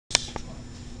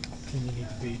team you need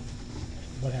to beat.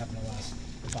 What happened the last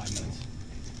 5 minutes?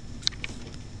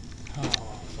 Oh, I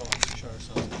felt like we shot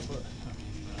ourselves in the foot. I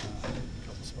mean, a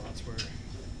couple spots where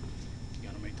you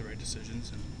got to make the right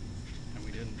decisions, and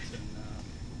we didn't. And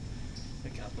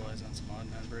they capitalized on some odd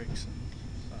man breaks, and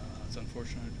it's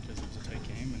unfortunate because it was a tight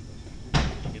game, and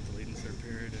you get the lead in the third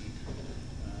period, and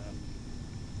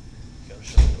you got to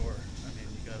shut the door. I mean,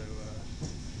 you got to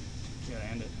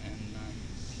end it, and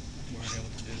we weren't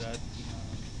able to do that.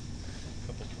 A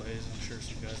couple plays, I'm sure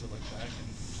some guys would look back and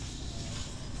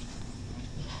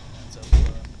ends up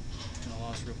in a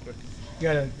loss real quick.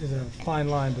 There's a fine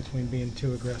line between being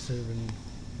too aggressive and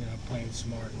playing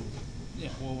smart. Yeah,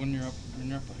 well, when you're up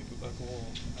by a goal,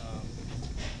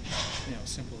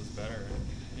 simple is better.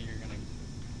 You're gonna,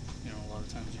 a lot of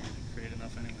times you're gonna create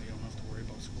enough anyway. You don't have to worry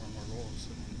about scoring more goals.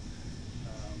 And,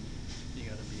 you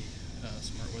got to be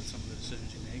smart with some of the decisions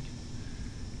you make.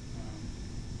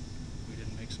 We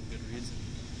didn't make some good reads, and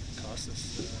it cost us.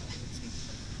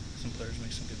 Some players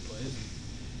make some good plays, and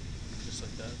just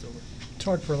like that, it's over. It's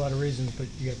hard for a lot of reasons, but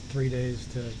you got 3 days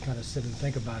to kind of sit and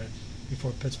think about it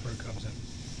before Pittsburgh comes in.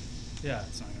 Yeah,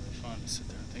 it's not going to be fun to sit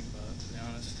there and think about it, to be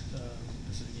honest.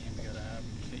 This is a game you got to have.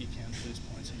 You can't lose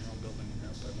points in your own building and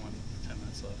you're up by 1 with 10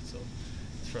 minutes left. So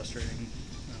it's frustrating.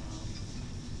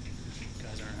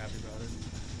 Guys aren't happy about it.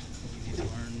 We need to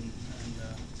learn and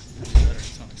do better.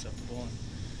 It's unacceptable. And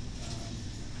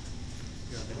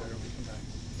we got to be better when we come back.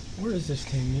 Where is this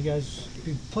team?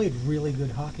 You've played really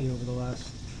good hockey over the last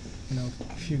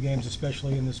few games,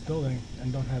 especially in this building,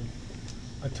 and don't have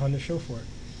a ton to show for it.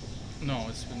 No,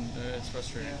 it's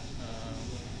frustrating.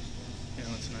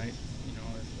 Tonight,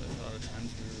 I thought at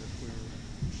times we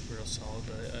were real solid,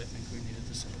 but I think we needed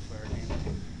to simplify our game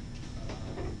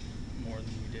more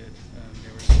than we did. They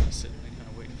were kind of sitting and kind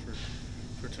of waiting for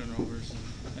turnovers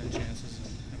and chances,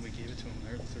 and we gave it to them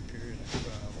there in the third period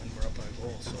when we're up by a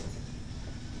goal. So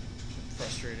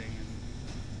frustrating, and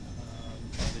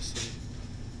obviously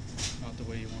not the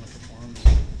way you want to perform.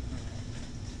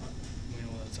 We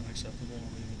know that's unacceptable,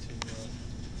 and we need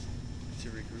to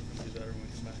regroup and do better when we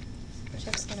come back.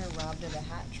 Jeff Skinner robbed of a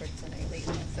hat trick tonight late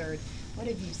in the third. What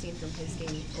have you seen from his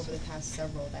game over the past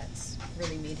several that's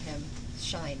really made him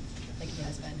shine like he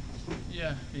has been?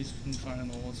 Yeah, he's been finding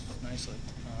the holes nicely.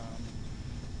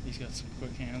 He's got some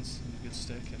quick hands and a good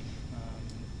stick, and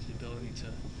the ability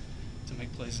to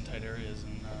make plays in tight areas.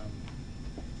 And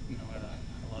had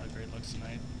a lot of great looks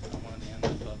tonight. One at the end,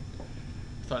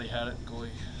 I thought he had it. Goalie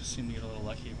seemed to get a little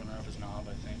lucky. He went off his knob,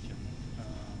 I think, and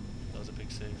that was a big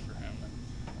save for him.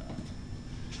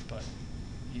 But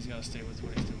he's got to stay with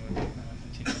what he's doing,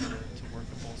 continue to work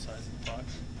on both sides of the puck,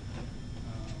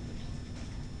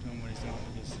 doing what he's doing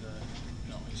because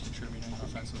he's contributing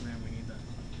offensively, and we need that.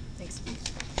 Thanks.